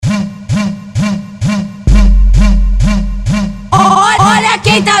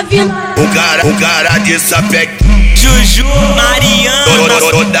quem tá vindo. O cara de sapeque, Juju, Mariana,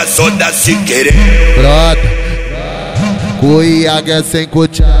 toda se querer. Brota, o Yago é sem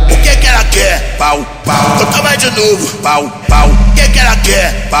cotear. O que ela quer? Pau, pau. Então toma de novo. Pau, pau. O que ela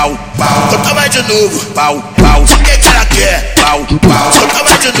quer? Pau, pau. Então toma de novo. Pau, pau. O que ela quer? Pau, pau. Então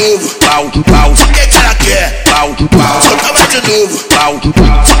toma de novo. Pau, pau. O que ela quer? Pau, pau. Então toma de novo. Pau,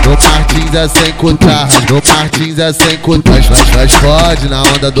 pau. No Martins é sem cutar, no Martins é sem cutar. Nós fode na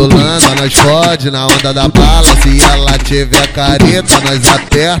onda do landa, nós fode na onda da bala. Se ela tiver careta, nós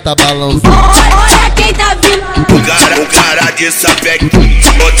aperta balãozinho. Olha quem tá vindo. O cara de sapeque,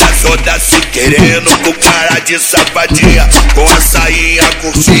 toda se querendo. O cara de sapatinha, com a sainha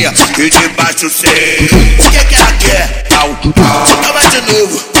curtinha e debaixo sem. O que ela quer? Pau, pau. Toma de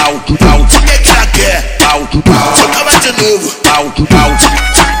novo. Pau, pau. O que ela quer? Pau, pau. Toma de novo. Pau, pau.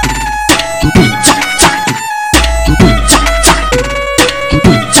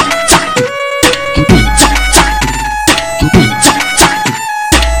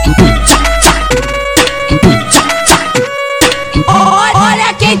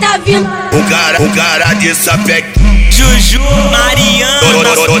 Olha quem tá vindo. O cara de sapeque, Juju, Mariana,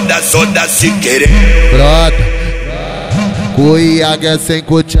 toda se querer. Brota, o Yago é sem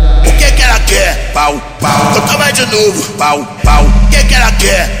cotear. O que ela quer? Pau, pau. Então toma de novo. Pau, pau. O que ela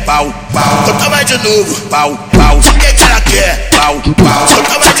quer? Pau, pau. Então toma de novo. Pau, pau. O que ela quer? Pau, pau. Então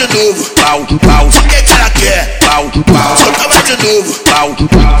toma de novo. Pau, pau. O que ela quer? Pau, pau. Então toma de novo. Pau,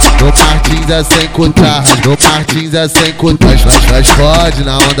 pau. No Martins é sem cutar, no Martins é sem cutar. Nós fode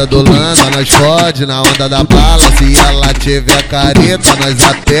na onda do landa, nós fode na onda da bala. Se ela tiver careta, nós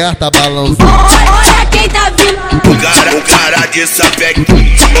aperta balãozinho. Olha quem tá vindo. O cara de sapeque,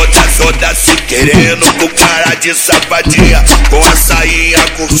 toda se querendo. O cara de sapatinha, com a sainha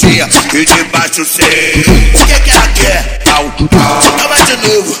curtinha e debaixo sem. O que ela quer? Pau, pau. Toma de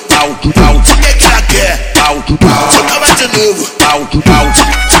novo. Pau, pau. O que